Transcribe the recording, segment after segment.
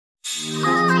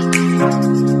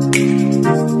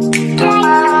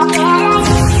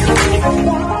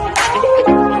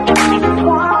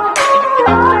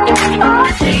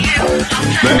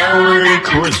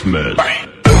Christmas.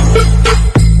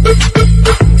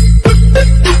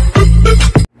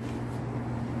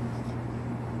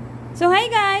 So hi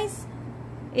guys!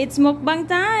 It's mukbang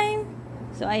time!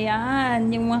 So ayan,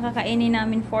 yung mga kakainin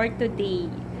namin for today.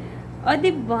 O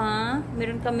diba,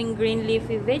 meron kaming green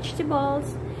leafy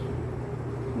vegetables,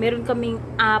 meron kaming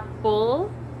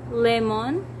apple,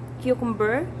 lemon,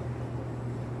 cucumber,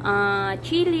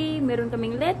 chili, meron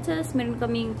kaming lettuce, meron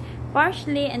kaming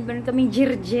parsley, and meron kaming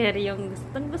ginger, yung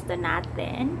gustong-gusto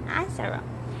natin. Ay, sarap.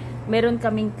 Meron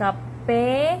kaming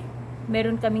kape,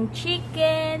 meron kaming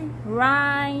chicken,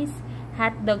 rice,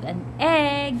 hotdog and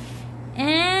egg,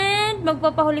 and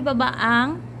magpapahuli pa ba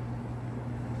ang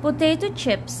potato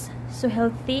chips. So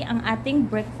healthy ang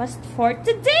ating breakfast for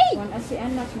today. Wala si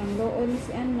anak, nang doon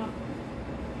si anak.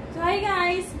 So hi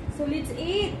guys, so let's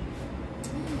eat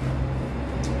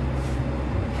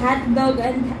hotdog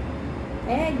and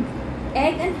egg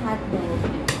and hotdog,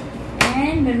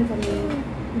 and meron kaming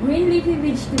green leafy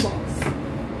vegetables.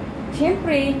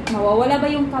 Siyempre, mawawala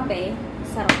ba yung kape?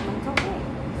 Sarap ng kape.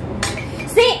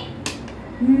 Si!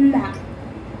 La!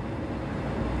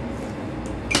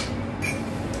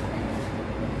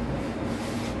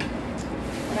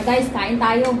 Tara guys, kain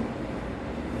tayo.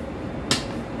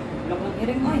 Wala kang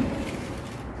iring, oy.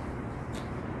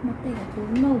 Matay,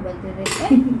 natunaw ba direct?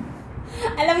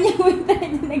 Alam niya mo yung tayo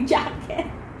nag-jacket.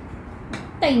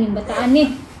 Tay ni bataan eh.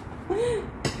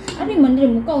 Ari man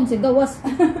rin mo kaon sa gawas.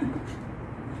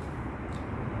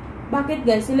 Bakit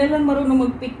guys? Sila lang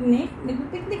marunong mag-picnic?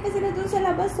 Nag-picnic ka sila doon sa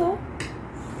labas, oh.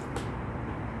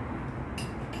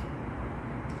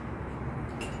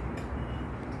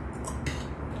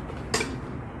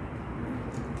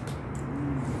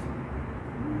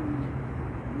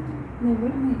 Never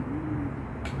mind.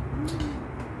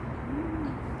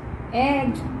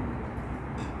 Egg.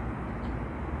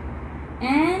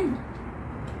 And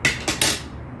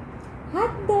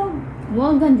hotdog.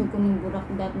 Wagan jud kuning burak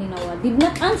dat ni nawa. Did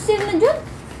not answer na jud.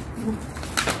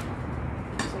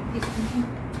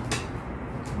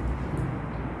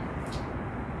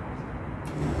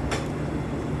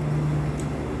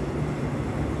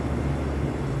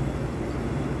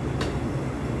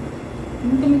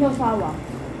 Hindi kami sasawa.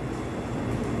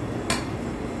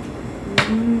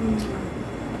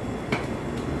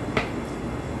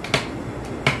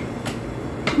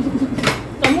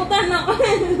 Kamutan na ako.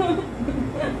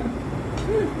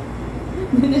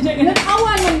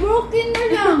 Nag-awa na broken na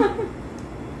lang.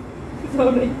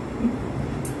 Sorry.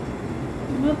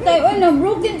 Matay oy na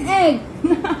broken egg.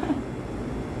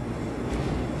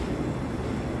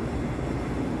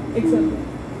 Example.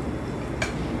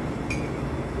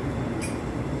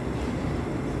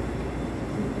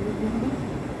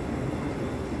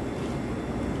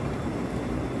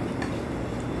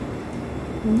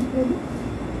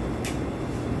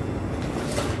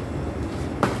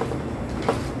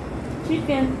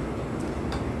 Chicken.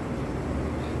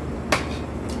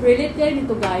 Relate kayo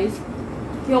dito guys.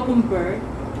 Cucumber.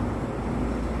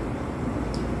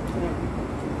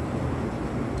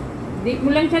 Di mo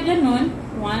lang siya ganun.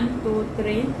 1, 2,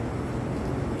 3.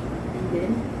 And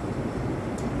then.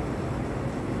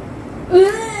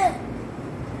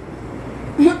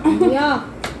 Yeah.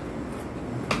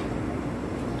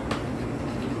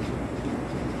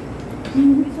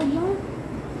 Hindi sabaw.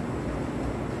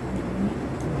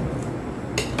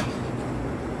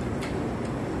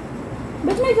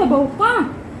 Ba't may sabaw pa?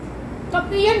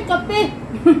 Kape yan, kape.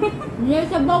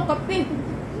 Niya sabaw kape.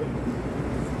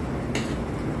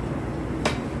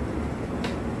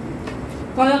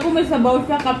 Kala ko may sabaw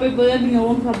siya, kape ko yan,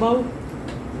 ginawang sabaw.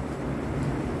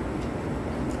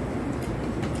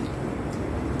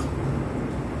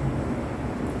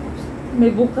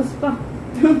 May bukas pa.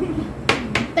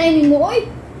 Tay ni mo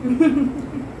oy.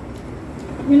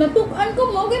 Minatukan ko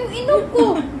mo kay inom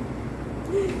ko.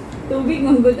 Tubig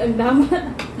ang good ang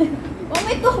damat. O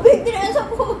may tubig din sa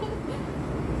phone.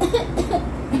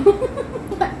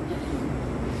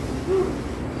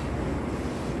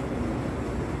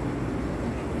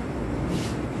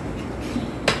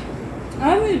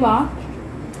 Alam mo ba?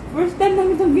 First time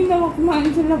namin itong ginawa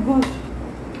kumain sa labas.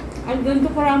 At ganito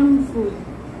karaming food.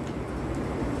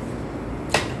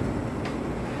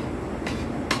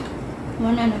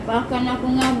 Wala na pakan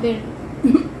ako nga ber.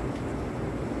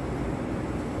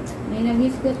 May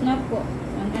nagisgot na po.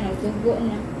 Ang nagsugo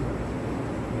na.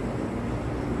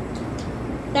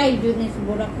 Tay jud ni sa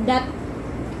burak dat.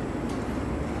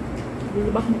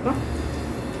 Lulubak mo pa?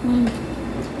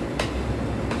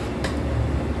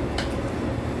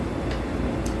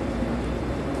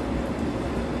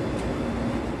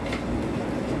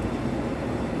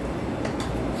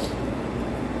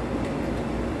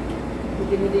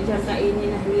 mo din siyang kainin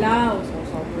na hilaw. So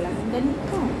mo lang ang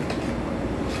ganito.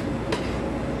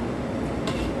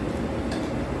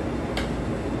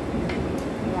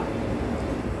 Diba?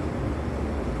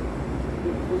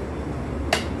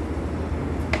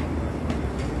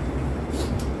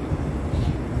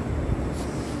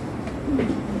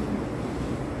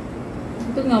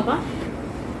 Ito nga ba?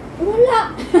 Wala.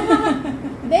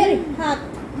 Very hot.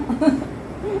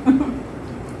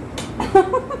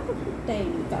 Tay,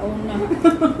 taon na.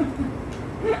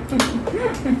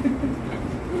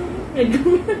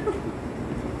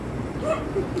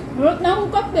 Wala na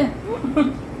akong kape.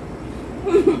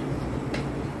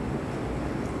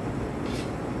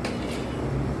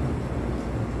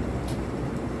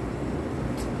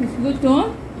 It's good to?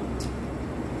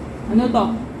 Ano to?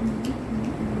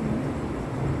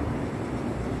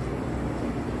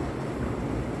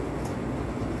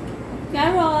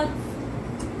 Carrots.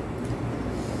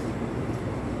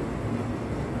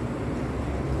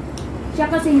 Siya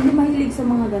kasi hindi mahilig sa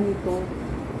mga ganito.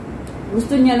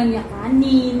 Gusto niya lang yung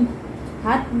kanin,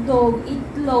 hotdog,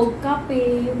 itlog,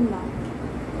 kape, yun lang.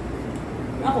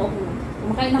 Ako lang.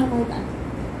 Kumakain ako kahit ano.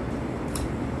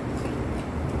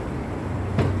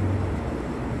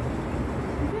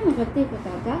 Ano nakati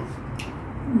patatas?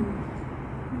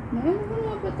 Meron ko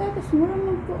na patatas. Mura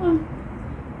magpuan.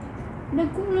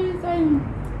 Nagkulay tayo.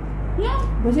 Yeah.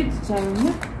 Basta sayang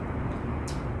mo.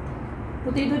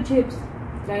 Potato chips.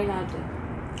 Try natin.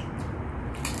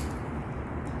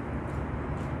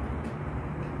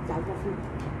 Salsa food.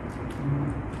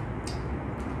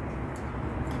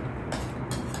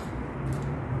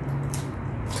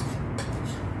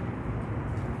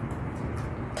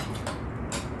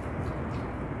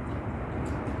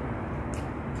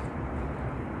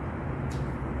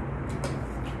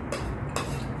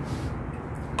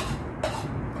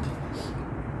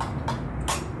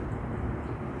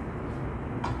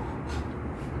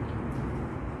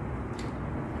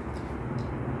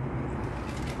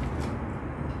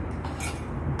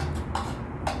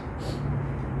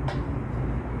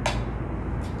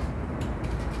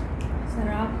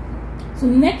 Sarap. So,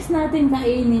 next natin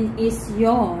kainin is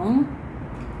yung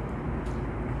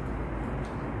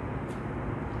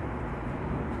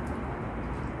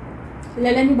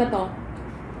kilala niyo ba to?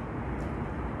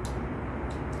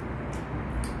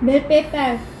 Bell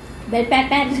pepper. Bell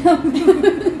pepper.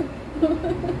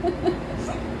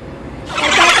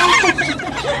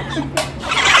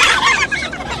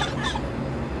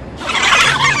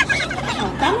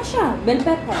 Oh, tama siya. Bell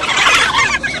pepper.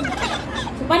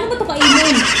 So, paano ba ito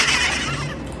kainin?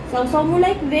 Sausaw mo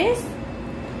like this.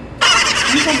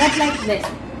 And sagat like this.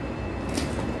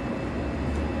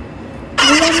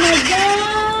 Alam na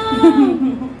dyan!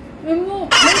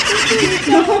 Ano? Magpipili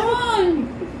ka on!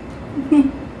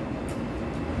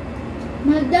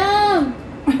 Madam!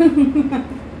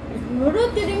 Muro,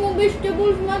 tiri mo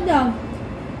vegetables, madam.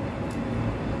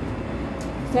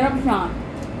 Sarap siya.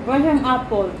 Para siyang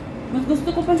apple. Mas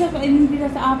gusto ko pa siya kainin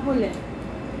kaysa sa apple eh.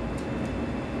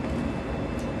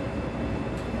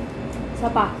 Isa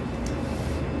pa.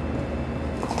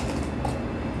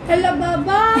 Hala,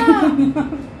 baba!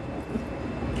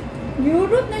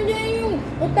 Yurot na dyan yung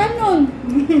utanon.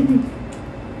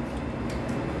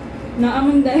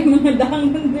 Naamang dahil mga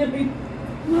dangan na rin.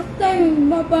 Matay,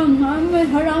 baba nga, may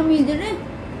harami din eh.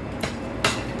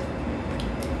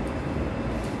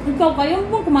 Ikaw, kayo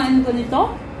mo kumain ko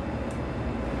nito?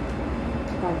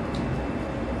 Ikaw.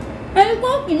 Ay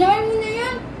ko, kinain mo na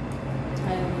yan.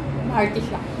 Ayaw mo. Ma-artist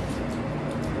siya.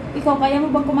 Ikaw, kaya mo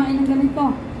bang kumain ng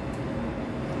ganito?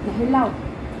 Nahilaw.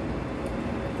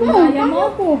 Kung kaya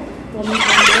mo, ko. comment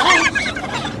down below.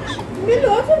 Bilo,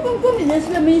 asan kang kuminas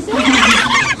na misa?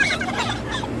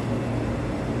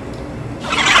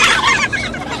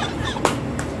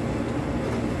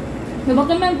 So,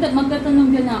 baka magtatanong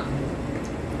dyan na,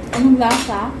 anong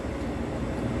lasa?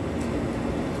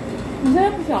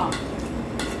 Masarap siya.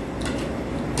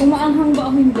 Kung maanghang ba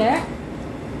o hindi?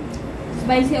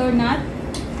 Spicy or not?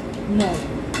 No.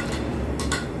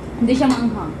 Hindi siya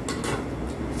maanghang.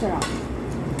 Sarap.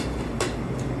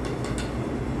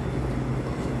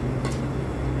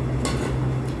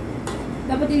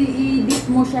 Dapat i-dip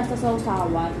mo siya sa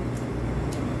sausawan.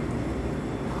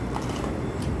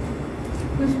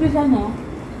 Crispy siya, no?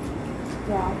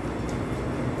 Sarap.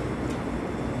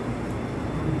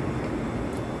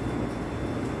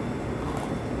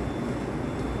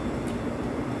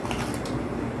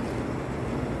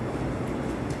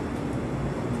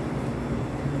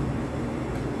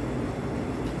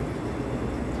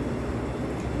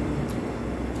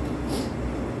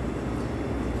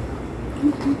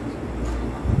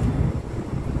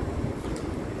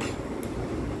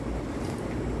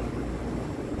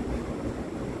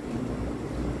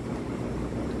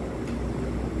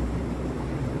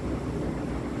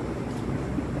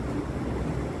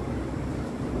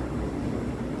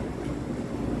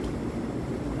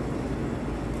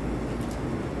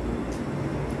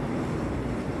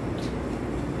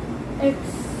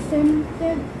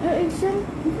 exempted.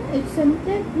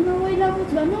 Exempted? No, why lang mo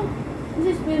ba? No.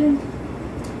 This is spelling.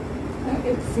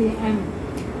 AXCM.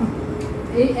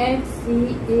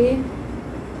 AXCE.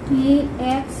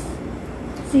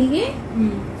 AXCE?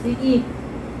 CE.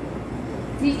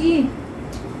 CE.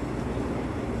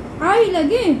 Ay,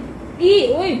 lagi.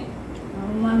 E, uy.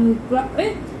 Mami crap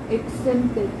eh.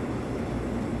 Exempted.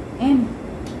 M.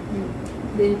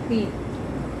 Then P.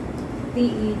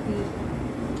 TET.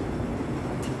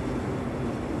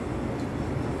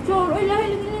 Sure, ay lahi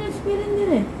lagi nila spelling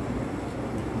din eh.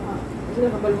 Sila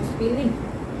kabal mo spelling.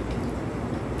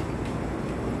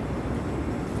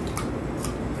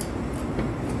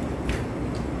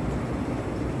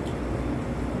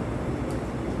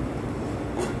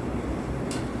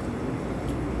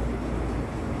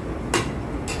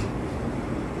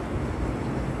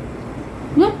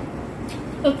 No?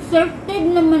 Excerpted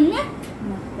naman na.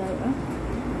 Matay ah.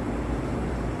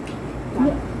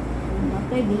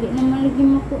 Matay, dili naman lagi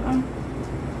makuan.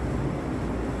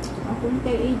 Ako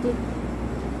kay edit.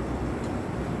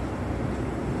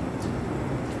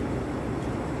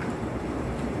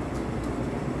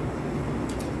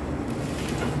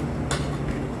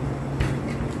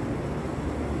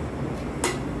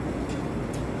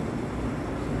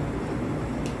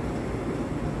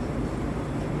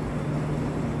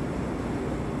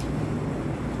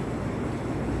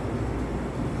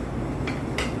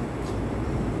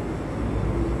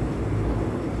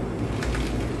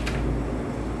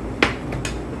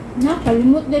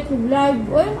 Nakalimot na ito live.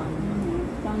 Uy,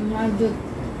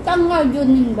 tanga dyan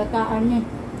yung bataan niya.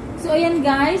 So, ayan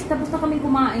guys, tapos na kami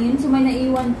kumain. So, may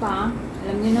naiwan pa.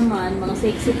 Alam niyo naman, mga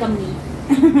sexy kami.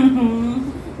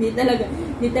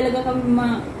 Di talaga kami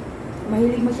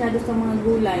mahilig masyado sa mga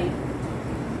gulay.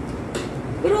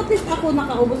 Pero at least ako,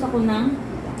 nakaubos ako ng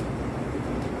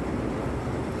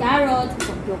carrots,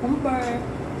 cucumber,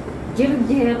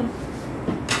 ginger.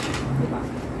 Diba?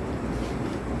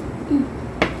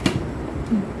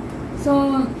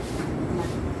 So,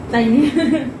 tiny.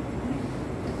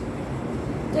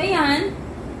 So, ayan.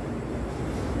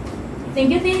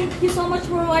 Thank you so much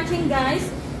for watching, guys.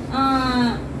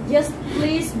 Just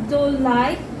please do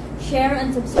like, share, and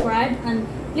subscribe. And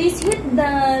please hit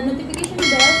the notification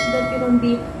bell so that you can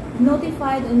be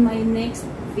notified on my next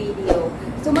video.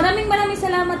 So, maraming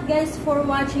salamat, guys, for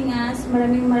watching us.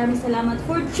 Maraming salamat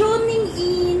for tuning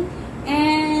in.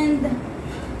 And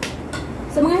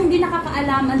sa mga hindi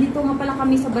nakakaalam, andito nga pala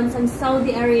kami sa bansang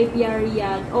Saudi Arabia,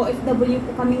 Riyadh. OFW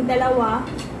po kaming dalawa.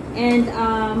 And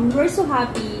we're so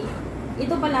happy.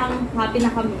 Ito pa lang, happy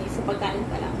na kami sa pagkain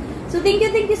pa lang. So thank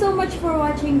you so much for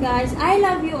watching, guys. I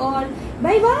love you all.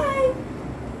 Bye-bye!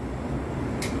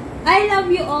 I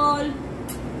love you all.